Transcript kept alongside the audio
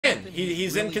again,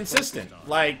 he's inconsistent.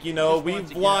 Like, you know,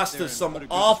 we've lost to some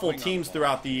awful teams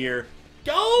throughout the year.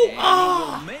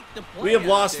 We have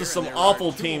lost to some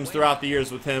awful teams throughout the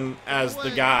years with him as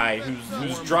the guy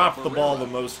who's dropped the ball the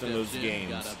most in those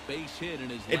games.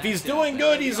 If he's doing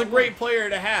good, he's a great player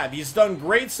to have. He's done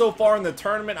great so far in the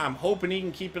tournament. I'm hoping he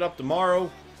can keep it up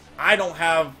tomorrow. I don't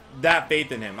have that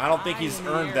faith in him. I don't think he's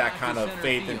earned that kind of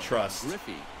faith and trust. What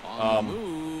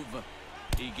was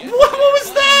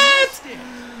that?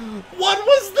 What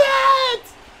was that?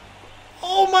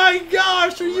 Oh my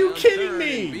gosh, are you kidding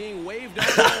me? Being waved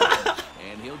out,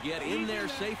 and he'll get in there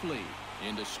safely.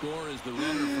 And to score is the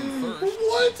runner from first.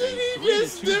 What did he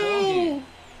just do?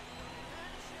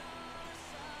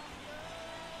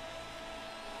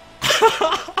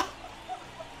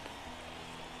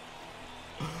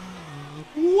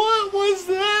 What was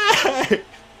that?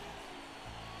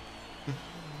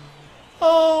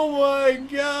 Oh my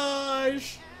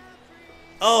gosh.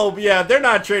 Oh, yeah, they're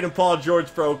not trading Paul George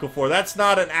for Okafor. That's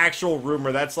not an actual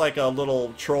rumor. That's like a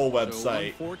little troll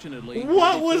website.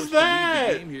 What was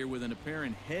that?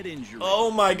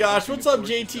 Oh, my gosh. What's up,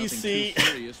 JTC?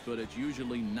 But it's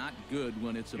usually not good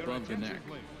when it's above the neck.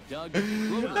 That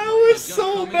was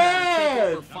so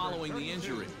bad. Following the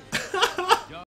injury.